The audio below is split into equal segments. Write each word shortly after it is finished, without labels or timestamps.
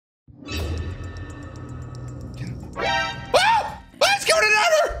Oh! Let's go to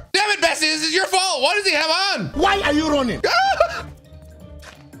another! Damn it, Bessie, this is your fault. What does he have on? Why are you running?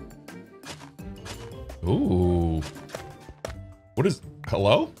 Ooh. What is,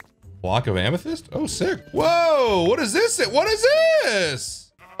 hello? Block of amethyst? Oh, sick. Whoa, what is this? What is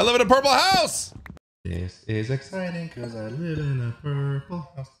this? I live in a purple house. This is exciting because I live in a purple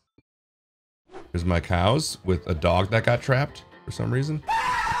house. Here's my cows with a dog that got trapped for some reason.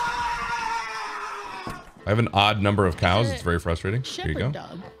 I have an odd number of cows. It's very frustrating. Here you go.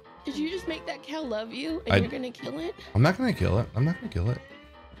 Dog. Did you just make that cow love you and you're gonna kill it? I'm not gonna kill it. I'm not gonna kill it.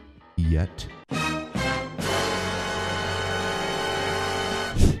 Yet.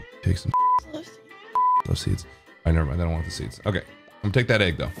 Take some those seeds. I never mind. I don't want the seeds. Okay. I'm gonna take that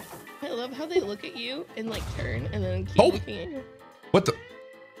egg though. I love how they look at you and like turn and then keep looking at you. What the?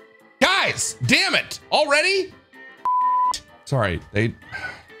 Guys, damn it! Already? Sorry, they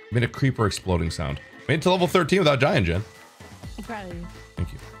made a creeper exploding sound. Made it to level 13 without dying, Jen. I'm proud of you.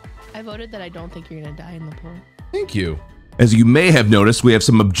 Thank you. I voted that I don't think you're gonna die in the pool. Thank you. As you may have noticed, we have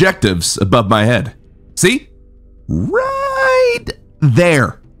some objectives above my head. See? Right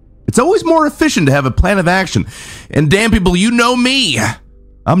there. It's always more efficient to have a plan of action. And damn people, you know me.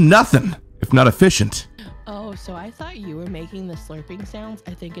 I'm nothing if not efficient. Oh, so I thought you were making the slurping sounds.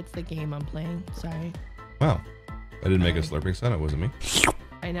 I think it's the game I'm playing. Sorry. Wow. I didn't make a slurping sound. It wasn't me.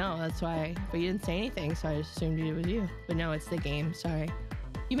 I know, that's why. But you didn't say anything, so I just assumed it was you. But no, it's the game. Sorry.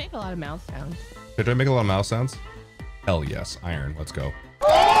 You make a lot of mouth sounds. Did I make a lot of mouse sounds? Hell yes. Iron. Let's go.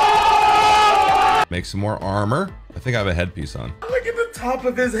 Make some more armor. I think I have a headpiece on. Look at the top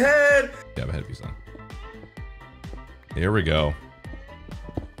of his head. Yeah, I have a headpiece on. Here we go.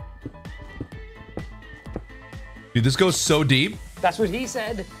 Dude, this goes so deep. That's what he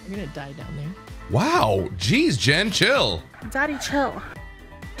said. You're gonna die down there. Wow. Jeez, Jen, chill. Daddy, chill.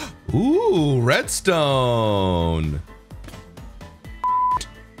 Ooh, redstone.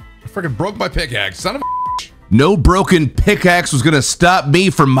 I freaking broke my pickaxe. Son of a. No broken pickaxe was gonna stop me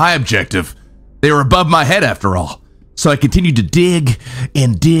from my objective. They were above my head after all. So I continued to dig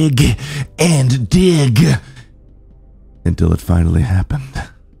and dig and dig until it finally happened.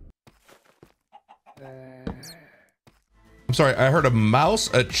 I'm sorry, I heard a mouse,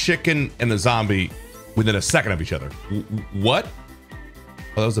 a chicken, and a zombie within a second of each other. What?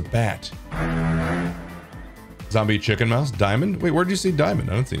 Oh, that was a bat. Zombie, chicken, mouse, diamond? Wait, where did you see diamond?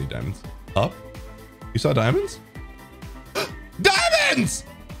 I don't see any diamonds. Up? You saw diamonds? Diamonds!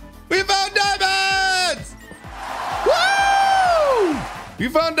 We found diamonds! Woo! We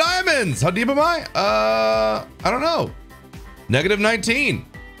found diamonds! How deep am I? I don't know. -19.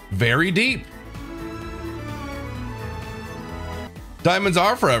 Very deep. Diamonds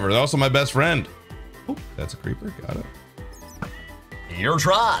are forever. They're also my best friend. Oh, that's a creeper. Got it. Your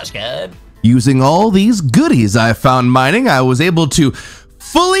trash, kid. Using all these goodies I found mining, I was able to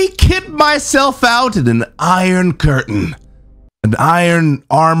fully kit myself out in an iron curtain. An iron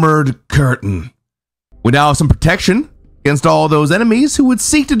armored curtain. We now have some protection against all those enemies who would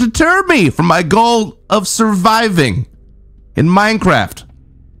seek to deter me from my goal of surviving in Minecraft.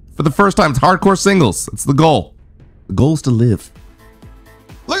 For the first time, it's hardcore singles. That's the goal. The goal is to live.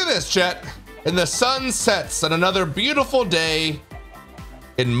 Look at this, chat. And the sun sets on another beautiful day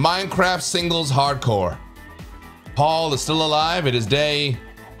in Minecraft singles hardcore. Paul is still alive. It is day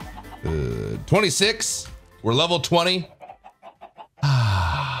 26. We're level 20.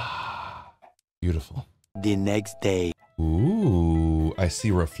 Ah, beautiful. The next day. Ooh, I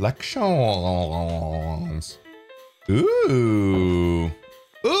see reflections. Ooh.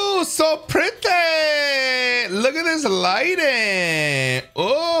 Ooh, so pretty. Look at this lighting.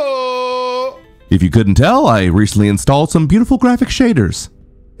 Oh. If you couldn't tell, I recently installed some beautiful graphic shaders.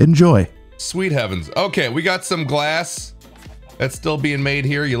 Enjoy. Sweet heavens. Okay, we got some glass that's still being made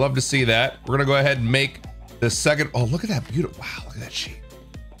here. You love to see that. We're gonna go ahead and make the second. Oh, look at that beautiful. Wow, look at that sheet.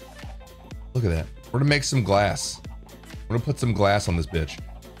 Look at that. We're gonna make some glass. We're gonna put some glass on this bitch.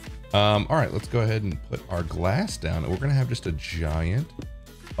 All right, let's go ahead and put our glass down. We're gonna have just a giant.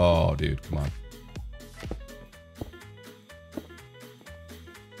 Oh, dude, come on.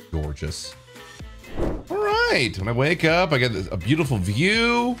 Gorgeous. All right, when I wake up, I get a beautiful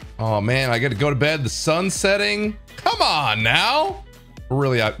view. Oh man, I get to go to bed, the sun's setting. Come on now.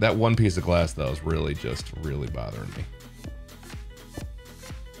 Really, that one piece of glass though is really bothering me.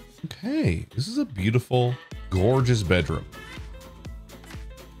 Okay, this is a beautiful, gorgeous bedroom.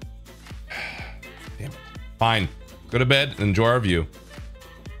 Damn it. Fine, go to bed and enjoy our view.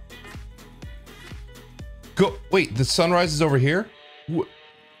 Go, wait, the sunrise is over here?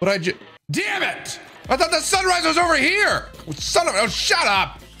 But damn it! I thought the sunrise was over here! Son of, oh, shut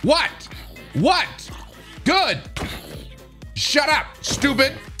up! What? What? Good. Shut up,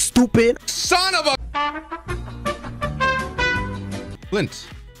 stupid. Stupid. Son of a... Flint.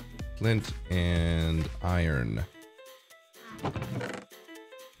 Flint and iron.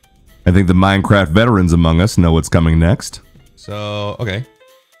 I think the Minecraft veterans among us know what's coming next. So, okay.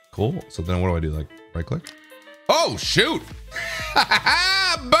 Cool. So then what do I do? Like, right click? Oh, shoot.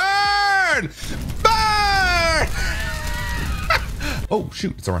 Burn! Burn! Oh,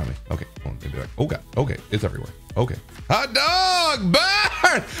 shoot. It's around me. Okay. Oh, maybe like, oh, God. Okay. It's everywhere. Okay. Hot dog!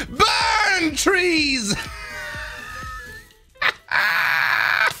 Burn! Burn, trees!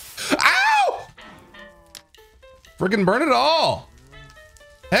 Ow! Freaking burn it all.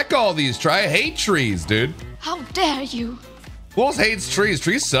 Heck all these trees. I hate trees, dude. How dare you? Who else hates trees?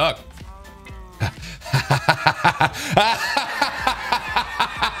 Trees suck.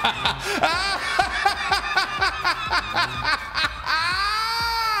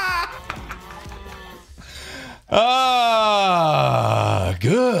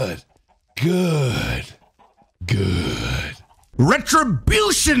 Good. Good. Good.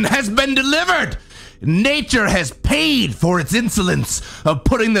 Retribution has been delivered. Nature has paid for its insolence of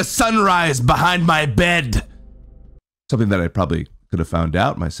putting the sunrise behind my bed. Something that I probably could have found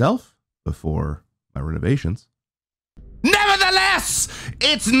out myself before my renovations. Nevertheless,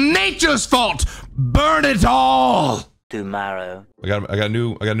 it's nature's fault. Burn it all. Tomorrow. I got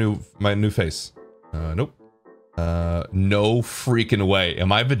my new face. Nope. No freaking way.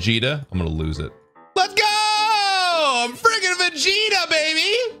 Am I Vegeta? I'm gonna lose it. Let's go! I'm freaking Vegeta,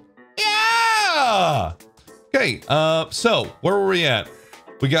 baby! Yeah! Okay, so where were we at?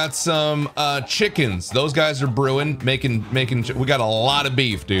 We got some chickens. Those guys are brewing, making. We got a lot of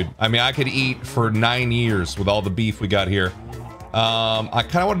beef, dude. I mean, I could eat for 9 years with all the beef we got here. I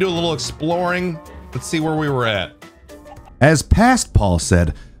kind of want to do a little exploring. Let's see where we were at. As past Paul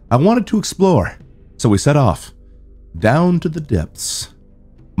said, I wanted to explore, so we set off down to the depths.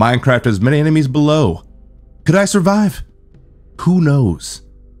 Minecraft has many enemies below. Could I survive? Who knows?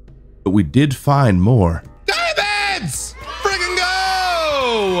 But we did find more. Diamonds! Friggin'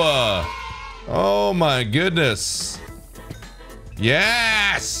 go! Oh my goodness.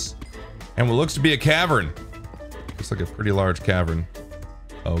 Yes! And what looks to be a cavern. Looks like a pretty large cavern.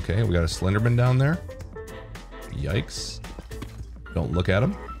 Okay, we got a Slenderman down there. Yikes. Don't look at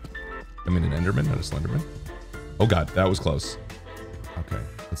him. I mean an Enderman, not a Slenderman. Oh god, that was close. Okay,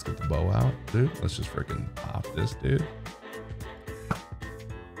 let's get the bow out, dude. Let's just freaking pop this, dude.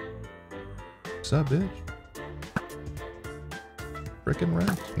 What's up, bitch? Frickin'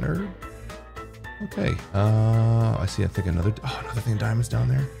 rat, nerd. Okay, I see, I think another thing of diamonds down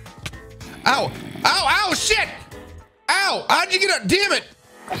there. Ow! Ow! Ow! Shit! Ow! How'd you get up? Damn it!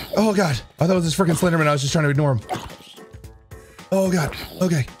 Oh god, I thought it was this freaking Slenderman. I was just trying to ignore him. Oh god,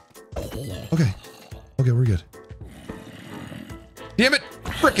 okay. Okay. Okay, we're good. Damn it!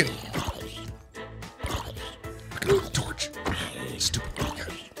 Frickin'! Torch. Stupid. Oh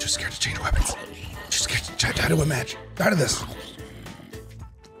god. Too scared to change weapons. Too scared to die to a match. Die to this.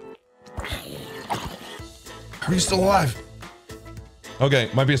 How are you still alive? Okay,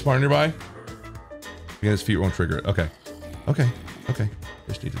 might be a spawner nearby. Again, his feet won't trigger it. Okay. Okay. Okay.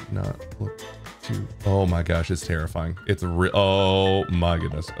 Just need to not look too. Oh my gosh, it's terrifying. It's real. Oh my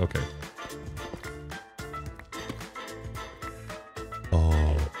goodness. Okay.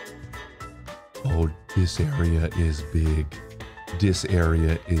 Oh, this area is big. This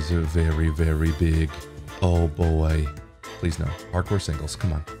area is very, very big. Oh boy. Please no. Hardcore singles.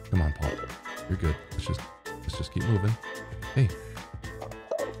 Come on. Come on, Paul. You're good. Let's just keep moving. Hey.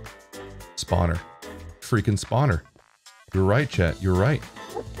 Spawner. Freaking spawner. You're right, chat. You're right.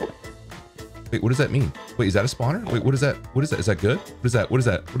 Wait, what does that mean? Wait, is that a spawner? Wait, what is that? What is that? Is that good? What is that? What is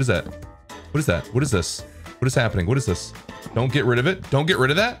that? What is that? What is that? What is this? What is happening? What is this? Don't get rid of it. Don't get rid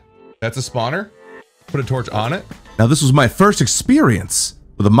of that. That's a spawner. Put a torch on it. Now, this was my first experience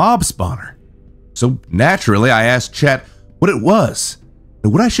with a mob spawner. So naturally, I asked chat what it was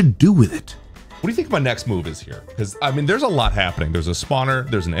and what I should do with it. What do you think my next move is here? Because, I mean, there's a lot happening. There's a spawner.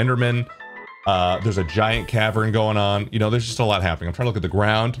 There's an Enderman. There's a giant cavern going on. You know, there's just a lot happening. I'm trying to look at the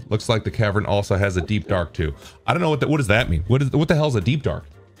ground. Looks like the cavern also has a deep dark too. I don't know what does that mean? What the hell is a deep dark?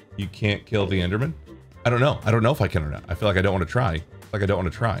 You can't kill the Enderman? I don't know. I don't know if I can or not. I feel like I don't want to try. Like I don't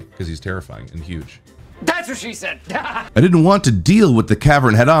want to try because he's terrifying and huge. That's what she said. I didn't want to deal with the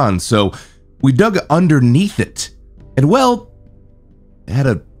cavern head on, so we dug underneath it. And well, it had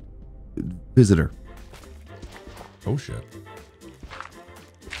a visitor. Oh shit.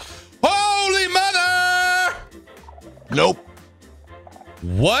 Holy mother! Nope.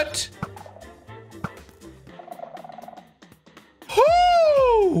 What?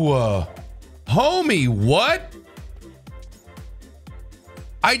 Whoo! Homie, what?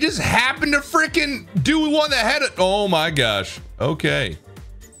 I just happened to freaking do one that had it. Oh my gosh. Okay.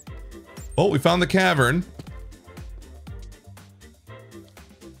 Oh, we found the cavern.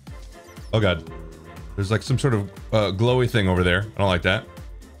 Oh god. There's like some sort of glowy thing over there. I don't like that.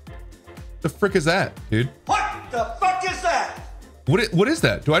 The frick is that, dude? What the fuck is that? What is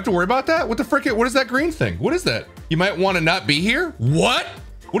that? Do I have to worry about that? What the frick? What is that green thing? What is that? You might want to not be here? What?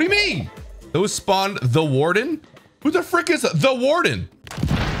 What do you mean? Those spawned the warden? Who the frick is the warden?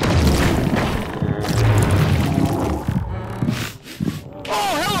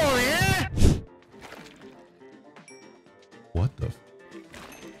 Oh, hello there. What the?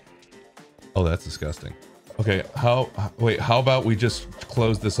 Oh, that's disgusting. Okay, wait, how about we just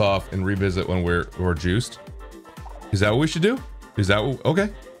close this off and revisit when we're juiced? Is that what we should do? Is that what, okay.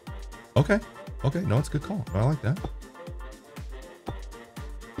 Okay, no, it's a good call. I like that.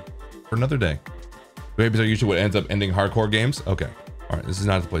 For another day. Maybe are usually what ends up ending hardcore games. Okay. All right, this is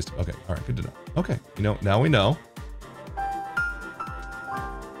not the place to, okay. All right, good to know. Okay, you know, now we know.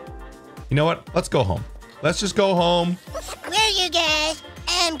 You know what? Let's go home. Let's just go home. Screw you guys.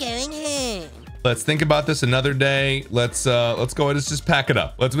 I'm going home. Let's think about this another day. Let's go ahead. Let's just pack it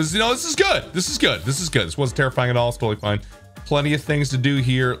up. Let's, you know, this is good. This is good. This is good. This wasn't terrifying at all. It's totally fine. Plenty of things to do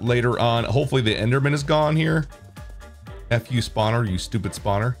here later on. Hopefully the Enderman is gone here. F you spawner, you stupid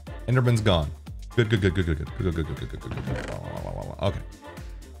spawner. Enderman's gone. Good. Okay.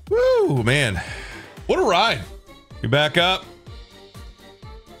 Woo, man. What a ride. We back up.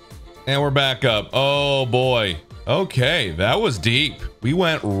 And we're back up. Oh boy. Okay, that was deep. We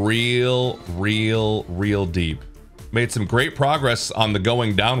went real deep. Made some great progress on the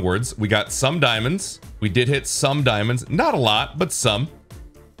going downwards. We got some diamonds. We did hit some diamonds. Not a lot, but some.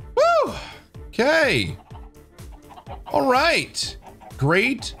 Woo! Okay. All right.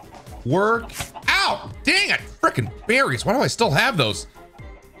 Great work. Ow! Dang it! Frickin' berries. Why do I still have those?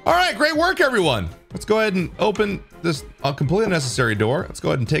 All right, great work, everyone. Let's go ahead and open this completely unnecessary door. Let's go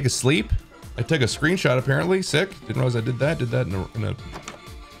ahead and take a sleep. I took a screenshot, apparently. Sick. Didn't realize I did that. Did that in a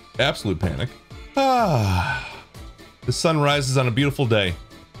absolute panic. Ah. The sun rises on a beautiful day.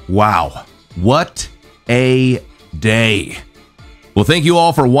 Wow, what a day. Well, thank you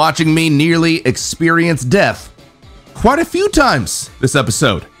all for watching me nearly experience death quite a few times this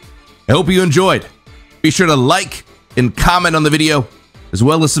episode. I hope you enjoyed. Be sure to like and comment on the video, as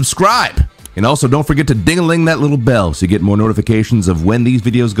well as subscribe. And also don't forget to ding-a-ling that little bell so you get more notifications of when these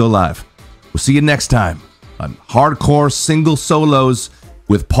videos go live. We'll see you next time on Hardcore Single Solos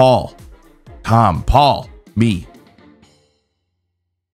with Paul, Tom, Paul, me,